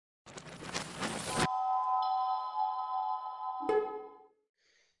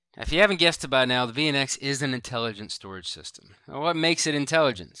If you haven't guessed it by now, the VNX is an intelligent storage system. Now, what makes it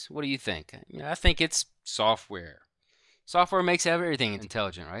intelligent? What do you think? I think it's software. Software makes everything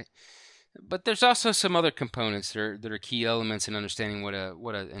intelligent, right? But there's also some other components that are key elements in understanding what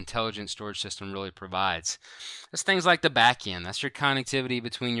an intelligent storage system really provides. There's things like the back end. That's your connectivity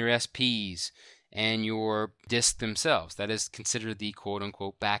between your SPs and your disks themselves. That is considered the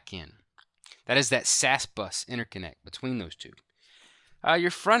quote-unquote back end. That is that SAS bus interconnect between those two.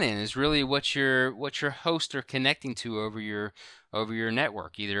 Your front end is really what your hosts are connecting to over your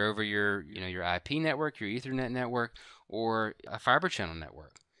network, either over your IP network, your Ethernet network, or a fiber channel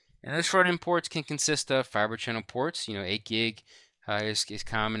network. And those front end ports can consist of fiber channel ports. 8 gig is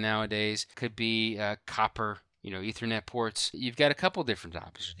common nowadays. Could be copper, Ethernet ports. You've got a couple different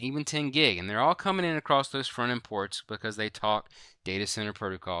options, even 10 gig, and they're all coming in across those front end ports because they talk data center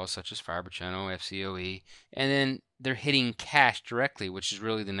protocols such as fiber channel, FCOE, and then they're hitting cache directly, which is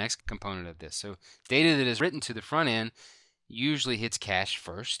really the next component of this. So data that is written to the front end usually hits cache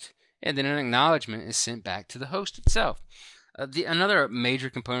first, and then an acknowledgement is sent back to the host itself. Another major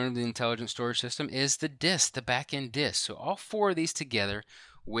component of the intelligent storage system is the disk, the back-end disk. So all four of these together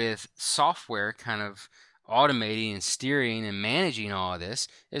with software kind of automating and steering and managing all of this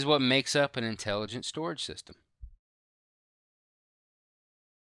is what makes up an intelligent storage system.